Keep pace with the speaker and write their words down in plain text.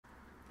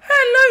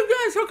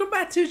guys, welcome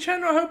back to the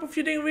channel. I hope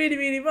you're doing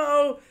really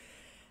well.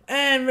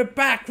 And we're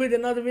back with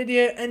another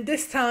video, and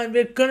this time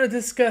we're gonna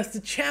discuss the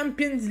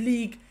Champions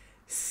League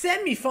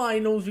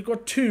semi-finals. We've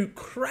got two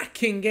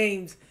cracking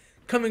games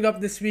coming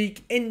up this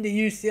week in the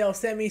UCL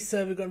semi,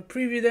 so we're gonna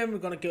preview them, we're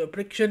gonna give a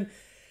prediction,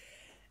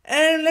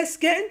 and let's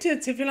get into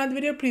it. So if you like the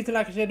video, please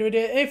like and share the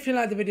video. If you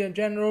like the video in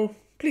general,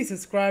 please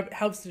subscribe, it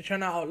helps the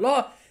channel out a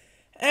lot.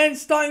 And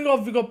starting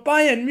off, we got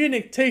Bayern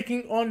Munich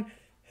taking on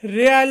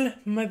Real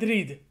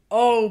Madrid.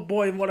 Oh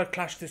boy, what a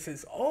clash this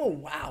is. Oh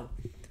wow.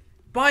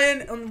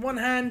 Bayern on one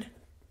hand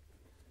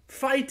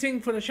fighting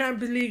for the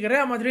Champions League.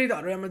 Real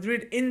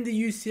Madrid in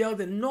the UCL.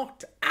 They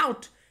knocked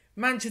out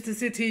Manchester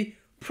City.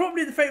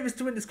 Probably the favourites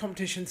to win this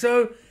competition.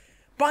 So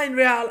Bayern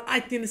Real,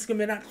 I think this is going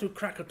to be an absolute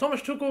cracker.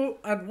 Thomas Tuchel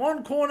at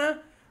one corner.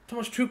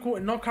 Thomas Tuchel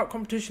in knockout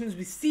competitions.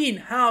 We've seen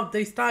how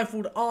they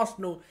stifled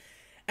Arsenal.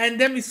 And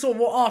then we saw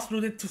what Arsenal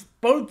did to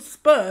both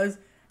Spurs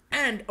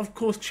and of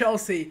course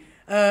Chelsea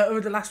over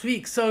the last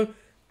week. So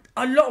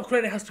a lot of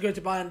credit has to go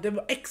to Bayern. They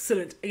were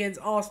excellent against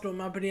Arsenal in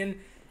my opinion.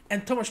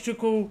 And Thomas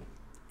Tuchel,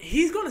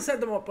 he's going to set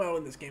them up well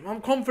in this game.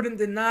 I'm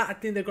confident in that. I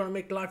think they're going to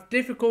make life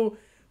difficult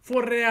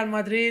for Real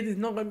Madrid. It's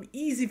not going to be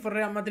easy for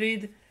Real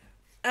Madrid.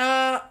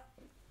 How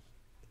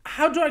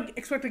do I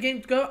expect the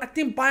game to go? I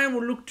think Bayern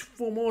will look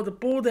for more of the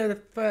ball. They're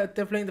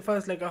playing the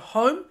first leg at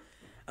home.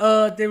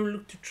 They will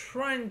look to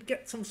try and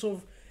get some sort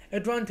of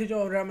advantage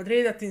over Real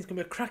Madrid. I think it's going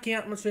to be a cracking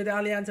atmosphere at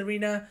the Allianz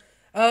Arena.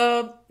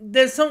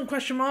 There's some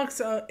question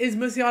marks. Is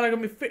Musiala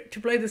going to be fit to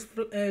play this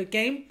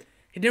game?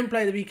 He didn't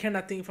play the weekend,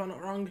 I think, if I'm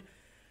not wrong.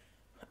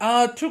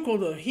 Tuchel,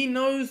 though, he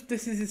knows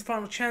this is his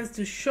final chance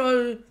to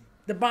show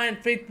the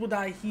Bayern faithful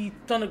that he's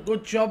done a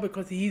good job,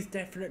 because he's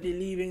definitely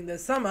leaving the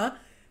summer.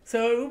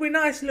 So it will be a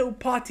nice little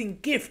parting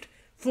gift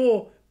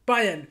for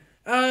Bayern.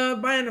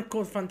 Bayern, of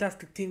course,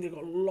 fantastic team. They've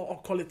got a lot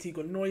of quality. You've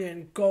got Neuer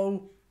in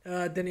goal.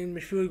 Then in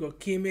midfield, you've got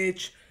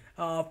Kimmich,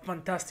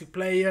 fantastic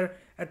player.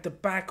 At the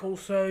back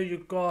also,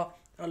 you've got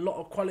a lot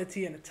of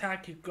quality and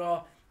attack. You've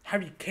got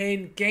Harry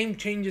Kane, game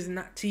changers in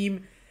that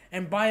team.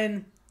 And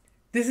Bayern,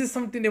 this is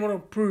something they want to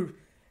prove,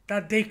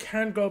 that they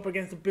can go up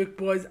against the big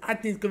boys. I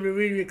think it's going to be a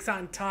really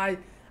exciting tie.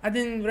 I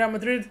think Real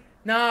Madrid,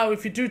 now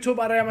if you do talk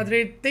about Real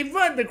Madrid, they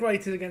weren't the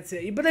greatest against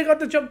City, but they got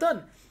the job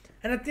done.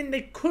 And I think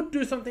they could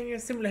do something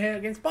similar here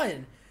against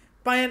Bayern.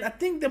 Bayern, I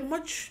think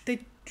they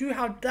do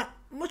have that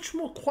much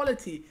more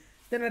quality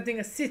than I think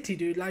a City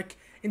do, like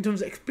in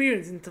terms of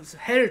experience, in terms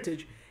of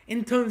heritage,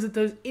 in terms of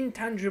those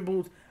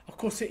intangibles. Of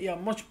course, City are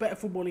a much better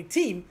footballing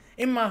team,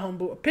 in my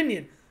humble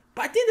opinion.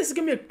 But I think this is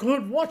going to be a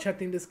good watch, I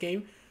think, this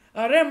game.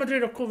 Real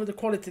Madrid, of course, with the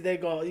quality they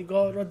got. You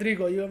got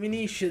Rodrigo, you got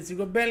Vinicius, you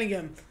got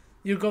Bellingham,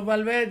 you got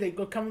Valverde, you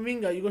got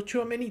Camavinga, you got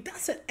Tchouaméni.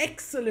 That's an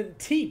excellent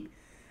team.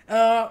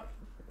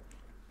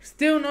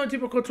 Still no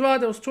Thibaut Courtois.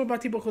 There was talk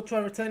about Thibaut Courtois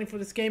returning for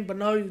this game, but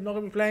no, he's not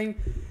going to be playing.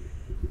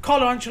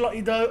 Carlo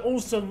Ancelotti, though,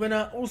 also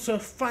winner, also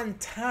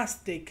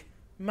fantastic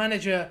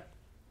manager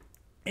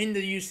in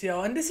the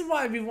UCL. And this is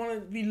why we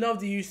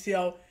love the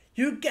UCL.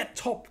 You get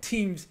top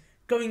teams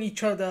going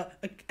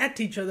at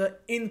each other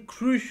in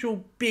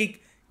crucial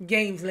big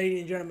games, ladies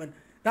and gentlemen.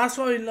 That's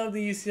why we love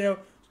the UCL.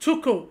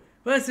 Tuchel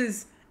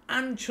versus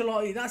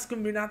Ancelotti. That's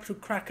going to be an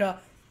absolute cracker.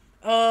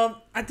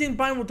 I think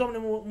Bayern will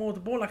dominate more of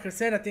the ball. Like I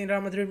said, I think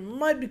Real Madrid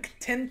might be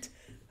content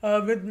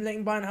with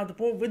letting Bayern have the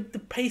ball with the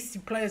pacey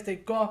players they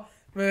got.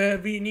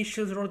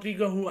 Vinicius,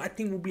 Rodrigo, who I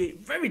think will be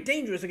very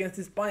dangerous against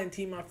this Bayern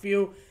team, I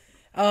feel.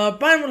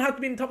 Bayern will have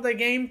to be in top of their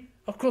game.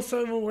 Of course,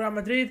 so will Real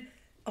Madrid.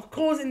 Of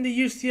course, in the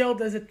UCL,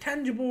 there's a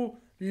tangible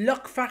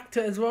luck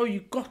factor as well. You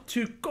got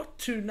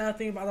to now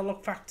think about the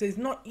luck factor. It's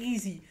not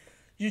easy.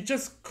 You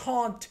just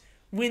can't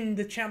win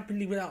the Champions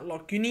League without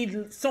luck. You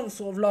need some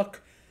sort of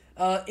luck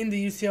in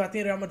the UCL. I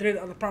think Real Madrid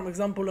are the prime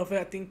example of it.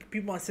 I think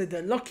people have said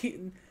they're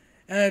lucky.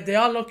 They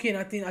are lucky, and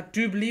I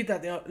do believe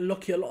that they are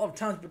lucky a lot of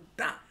times, but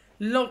that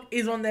luck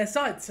is on their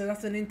side, so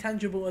that's an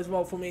intangible as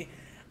well for me.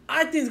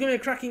 I think it's going to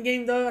be a cracking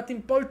game, though. I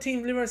think both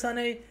teams, Leroy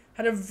Sané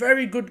had a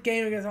very good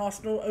game against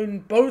Arsenal in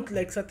both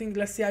legs. I think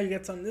let's see how he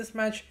gets on this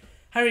match.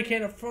 Harry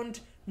Kane up front,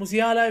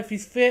 Musiala if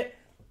he's fit.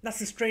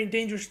 That's a straight,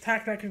 dangerous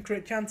attack that can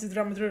create chances.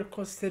 Real Madrid, of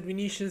course, said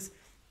Vinicius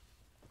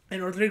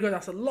and Rodrigo.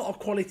 That's a lot of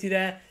quality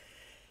there.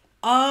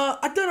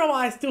 I don't know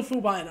why I still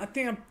feel Bayern. I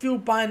think I feel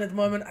Bayern at the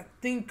moment. I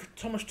think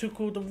Thomas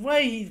Tuchel, the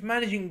way he's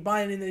managing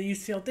Bayern in the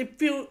UCL, they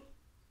feel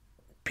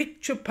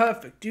picture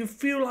perfect. Do you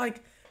feel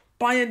like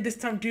Bayern this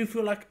time? Do you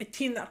feel like a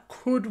team that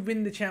could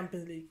win the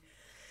Champions League?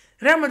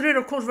 Real Madrid,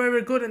 of course,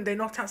 very good, and they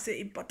knocked out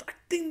City, but I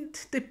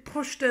think they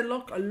pushed their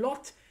luck a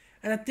lot,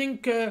 and I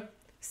think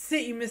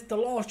City missed a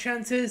lot of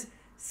chances.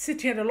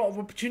 City had a lot of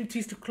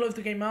opportunities to close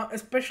the game out,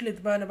 especially at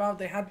the Bernabeu.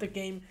 They had the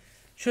game.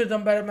 Should have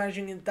done better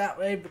managing it that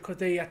way,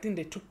 because I think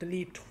they took the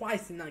lead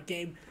twice in that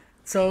game.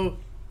 So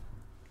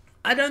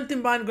I don't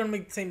think Bayern are going to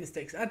make the same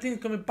mistakes. I think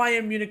it's going to be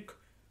Bayern Munich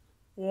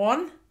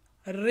 1,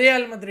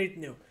 Real Madrid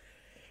 0.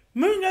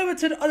 Moving over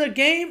to the other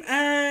game,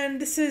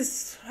 and this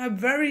is a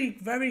very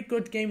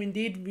good game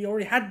indeed. We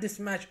already had this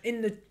match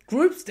in the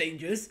group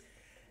stages.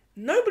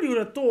 Nobody would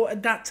have thought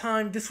at that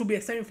time this would be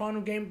a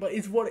semi-final game, but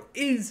it's what it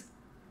is.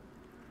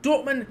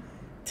 Dortmund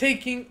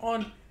taking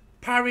on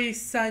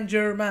Paris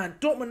Saint-Germain.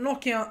 Dortmund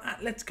knocking out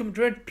Atletico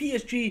Madrid.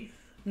 PSG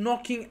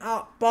knocking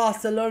out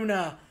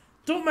Barcelona.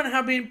 Dortmund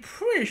have been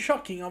pretty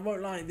shocking, I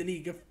won't lie, in the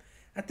league.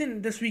 I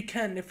think this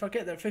weekend, if I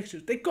get their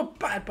fixtures, they got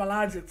battered by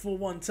Leipzig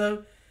 4-1.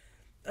 So,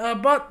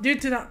 but due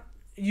to that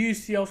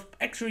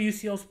extra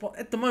UCL spot,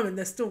 at the moment,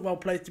 they're still well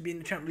placed to be in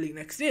the Champions League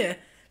next year.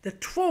 They're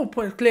 12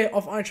 points clear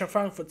of Eintracht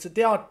Frankfurt, so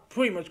they are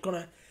pretty much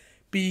going to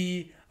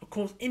be, of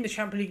course, in the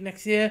Champions League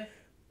next year.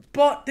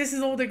 But this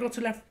is all they got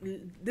left.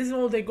 This is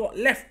all they got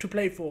left to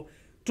play for.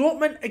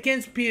 Dortmund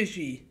against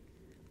PSG.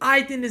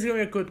 I think this is going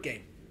to be a good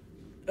game.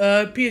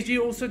 PSG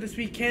also this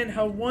weekend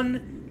have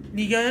won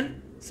Ligue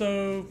 1,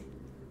 so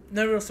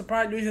no real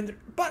surprise.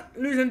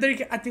 Luis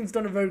Enrique, I think, has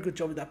done a very good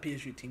job with that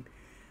PSG team.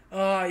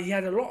 He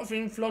had a lot of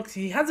influx.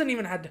 He hasn't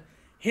even had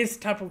his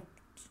type of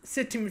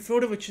sitting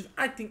midfielder, which is,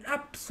 I think,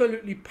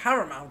 absolutely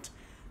paramount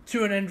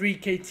to an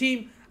Enrique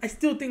team. I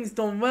still think he's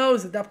done well.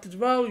 He's adapted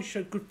well. He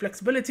showed good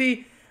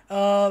flexibility.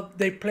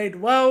 They played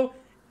well.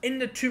 In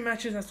the 2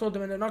 matches I saw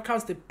them in the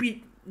knockouts, they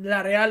beat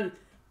La Real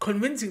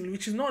convincingly,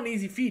 which is not an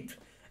easy feat,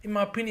 in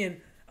my opinion.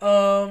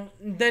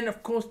 Then,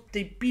 of course,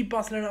 they beat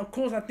Barcelona. Of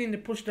course, I think they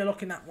pushed their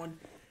luck in that one.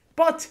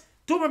 But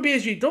Dortmund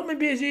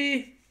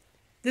PSG,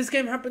 this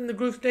game happened in the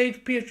group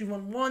stage. PSG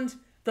won once.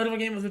 The other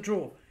game was a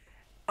draw.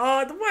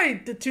 The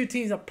way the two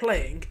teams are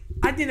playing,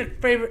 I think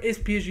the favourite is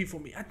PSG for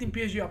me. I think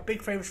PSG are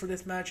big favourites for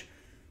this match.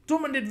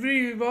 Dortmund did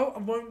really well. I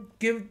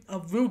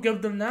will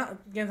give them that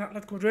against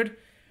Atletico Madrid.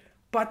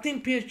 But I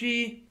think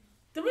PSG,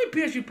 the way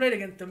PSG played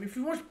against them, if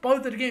you watch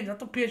both of the games, I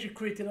thought PSG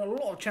created a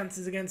lot of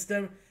chances against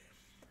them.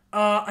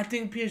 I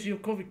think PSG,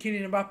 of course, with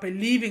Kylian Mbappe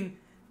leaving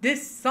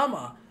this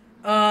summer,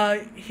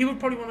 he would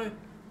probably want to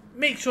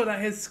make sure that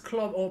his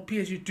club or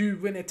PSG do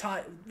win the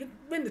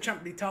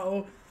Champions League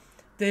title.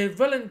 They're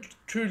well and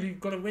truly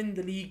going to win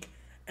the league,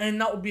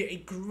 and that would be a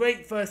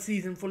great first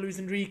season for Luis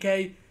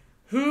Enrique,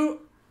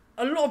 who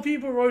a lot of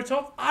people wrote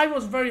off. I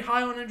was very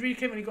high on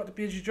Enrique when he got the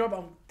PSG job.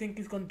 I think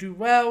he's going to do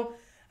well.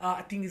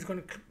 I think he's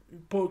going to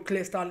put a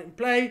clear style in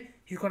play.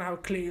 He's going to have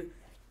a clear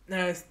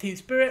team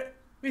spirit.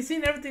 We've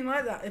seen everything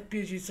like that at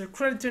PSG, so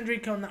credit to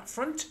Enrique on that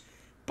front.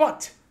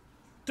 But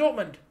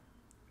Dortmund,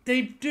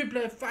 they do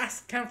play a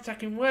fast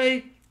counter-attacking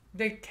way.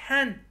 They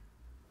can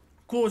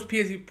cause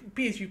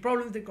PSG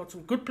problems. They've got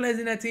some good players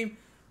in their team.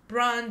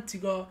 Brandt, you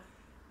got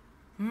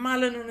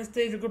Malen on the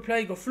stage, a good player.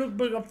 You got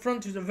Flugberg up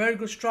front, who's a very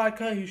good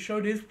striker, who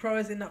showed his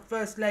prowess in that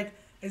first leg,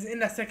 as in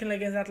that second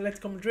leg against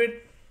Atletico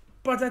Madrid.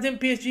 But I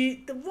think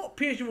what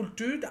PSG will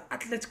do that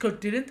Atletico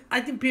didn't,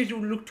 I think PSG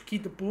will look to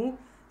keep the ball,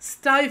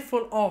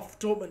 stifle off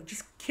Dortmund,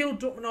 just kill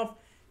Dortmund off,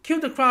 kill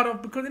the crowd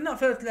off, because in that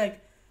first leg,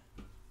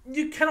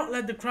 you cannot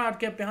let the crowd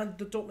get behind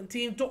the Dortmund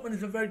team. Dortmund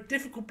is a very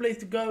difficult place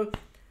to go,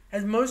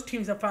 as most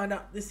teams have found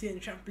out this year in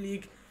the Champions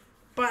League.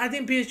 But I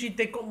think PSG,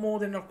 they got more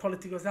than enough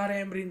quality. You got Zaire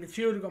Emery in the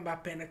field, you got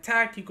Mbappe in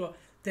attack, you got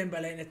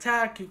Dembele in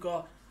attack, you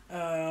got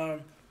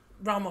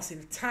Ramos in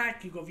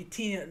attack, you got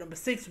Vitinha at number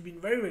 6, who's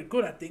been very, very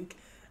good, I think.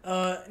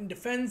 In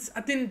defence,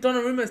 I think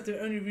Donnarumma is the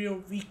only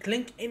real weak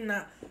link in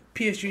that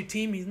PSG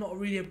team. He's not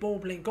really a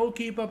ball-playing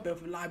goalkeeper, but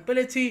of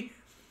reliability.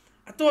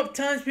 I thought at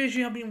times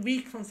PSG have been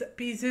weak from set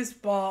pieces,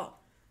 but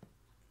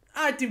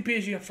I think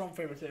PSG have strong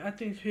favourites here. I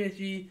think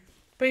PSG,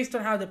 based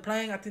on how they're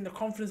playing, I think the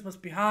confidence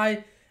must be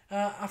high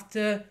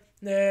after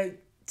their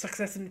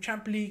success in the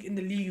Champions League. In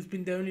the league, has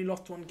been they only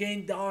lost 1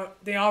 game.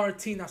 They are a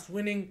team that's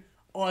winning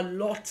a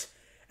lot,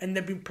 and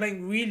they've been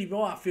playing really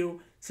well, I feel.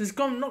 So it's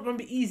not going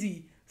to be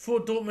easy for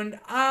Dortmund.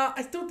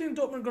 I still think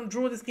Dortmund are going to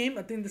draw this game.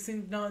 I think the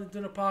scene now in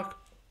Dunner Park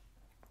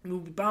will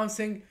be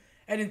bouncing.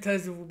 Edin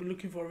Terzic will be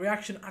looking for a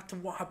reaction after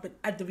what happened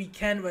at the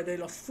weekend, where they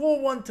lost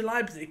 4-1 to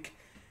Leipzig.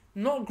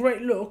 Not a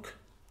great look.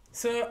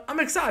 So I'm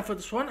excited for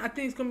this one. I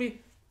think it's going to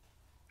be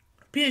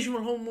PSG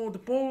will hold more of the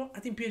ball. I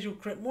think PSG will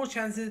create more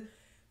chances.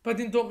 But I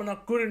think Dortmund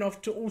are good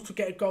enough to also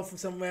get a goal from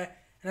somewhere.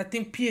 And I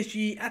think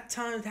PSG at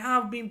times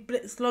have been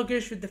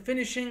sluggish with the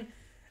finishing.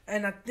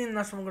 And I think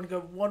that's why I'm going to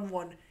go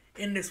 1-1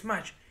 in this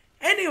match.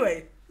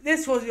 Anyway,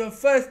 this was your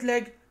first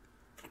leg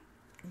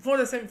for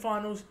the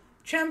semi-finals,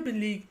 Champions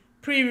League,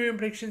 preview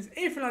predictions.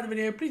 If you like the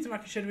video, please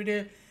like and share the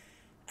video.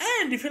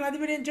 And if you like the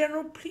video in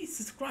general, please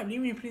subscribe.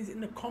 Leave me please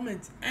in the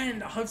comments.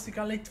 And I hope to see you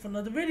guys later for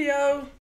another video.